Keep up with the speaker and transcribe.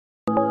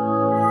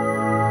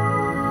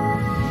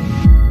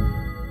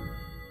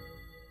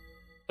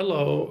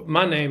Hello,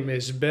 my name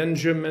is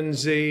Benjamin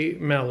Z.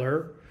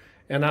 Meller,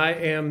 and I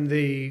am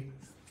the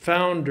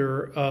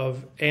founder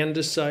of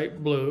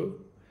Andesite Blue.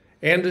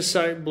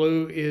 Andesite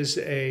Blue is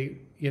a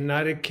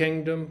United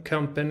Kingdom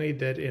company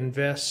that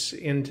invests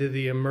into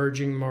the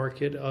emerging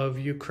market of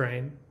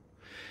Ukraine.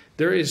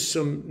 There is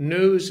some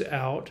news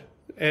out,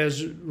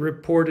 as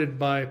reported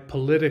by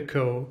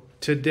Politico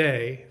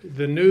today.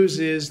 The news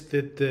is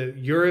that the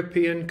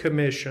European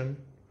Commission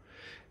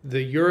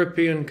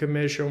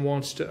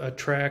wants to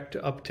attract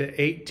up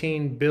to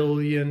 18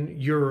 billion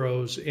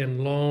euros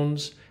in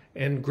loans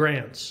and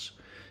grants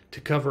to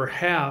cover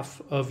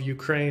half of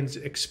Ukraine's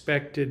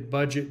expected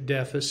budget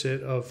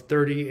deficit of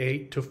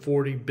 38 to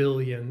 40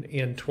 billion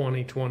in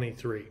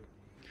 2023.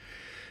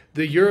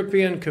 The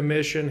European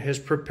Commission has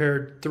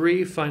prepared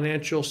 3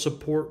 financial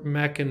support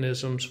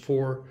mechanisms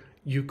for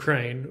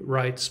Ukraine,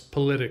 writes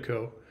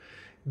Politico.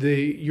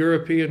 The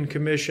European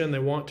Commission, they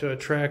want to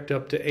attract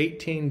up to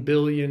 18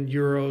 billion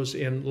euros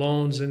in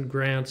loans and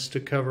grants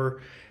to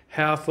cover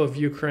half of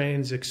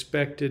Ukraine's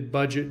expected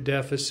budget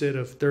deficit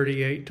of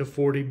 38 to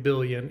 40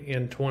 billion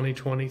in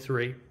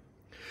 2023.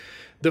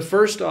 The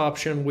first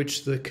option,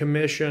 which the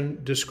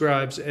Commission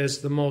describes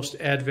as the most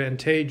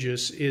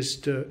advantageous, is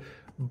to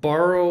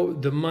borrow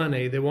the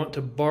money. They want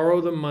to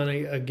borrow the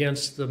money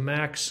against the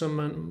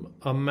maximum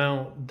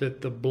amount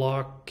that the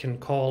bloc can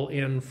call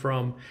in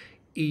from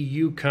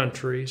EU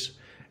countries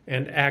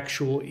and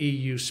actual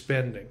EU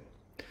spending.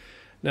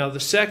 Now, the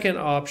second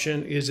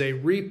option is a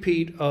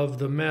repeat of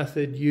the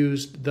method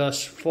used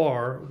thus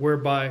far,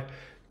 whereby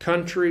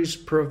countries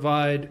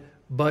provide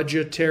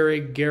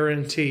budgetary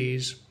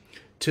guarantees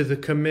to the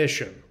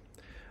Commission.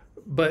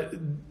 But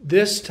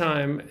this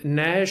time,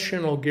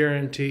 national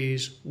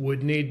guarantees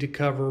would need to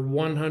cover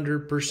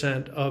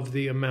 100% of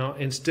the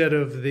amount instead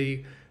of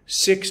the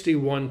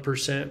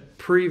 61%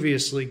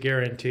 previously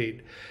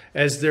guaranteed,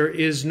 as there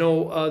is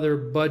no other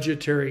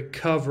budgetary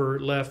cover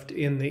left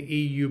in the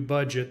EU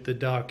budget, the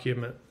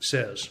document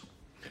says.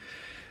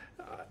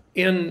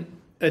 In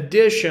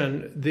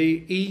addition,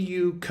 the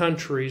EU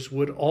countries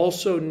would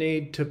also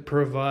need to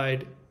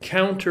provide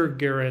counter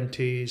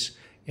guarantees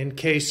in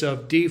case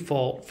of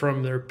default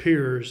from their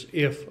peers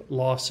if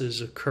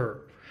losses occur.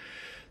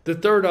 The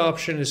third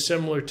option is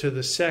similar to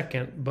the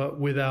second, but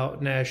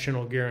without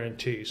national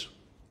guarantees.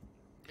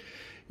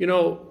 You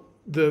know,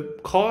 the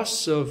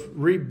costs of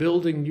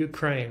rebuilding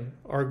Ukraine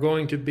are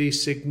going to be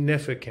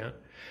significant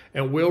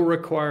and will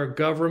require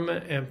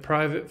government and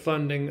private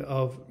funding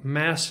of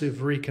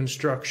massive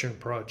reconstruction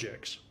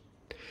projects.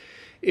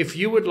 If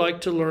you would like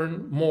to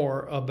learn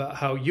more about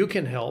how you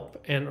can help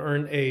and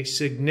earn a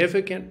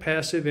significant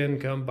passive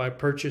income by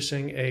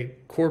purchasing a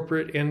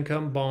corporate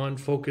income bond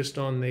focused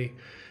on the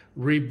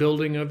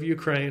rebuilding of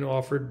Ukraine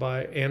offered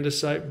by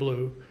Andesite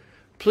Blue,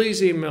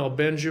 please email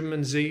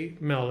Benjamin Z.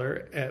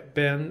 Meller at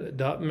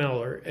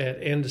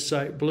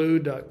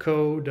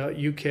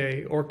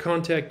ben.meller@andesiteblue.co.uk or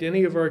contact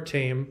any of our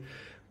team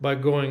by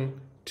going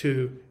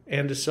to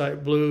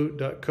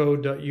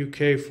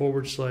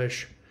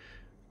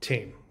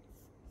andesiteblue.co.uk/team.